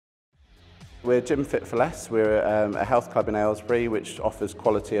We're Gym Fit for Less. We're a health club in Aylesbury which offers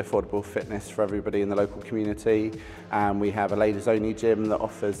quality, affordable fitness for everybody in the local community. And we have a ladies only gym that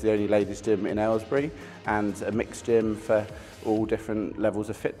offers the only ladies gym in Aylesbury and a mixed gym for all different levels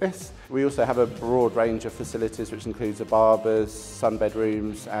of fitness. We also have a broad range of facilities which includes a barber's, sunbed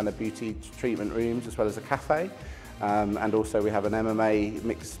rooms and a beauty treatment rooms as well as a cafe. And also we have an MMA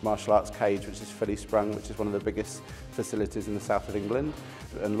mixed martial arts cage which is fully sprung, which is one of the biggest facilities in the south of England,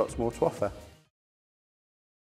 and lots more to offer.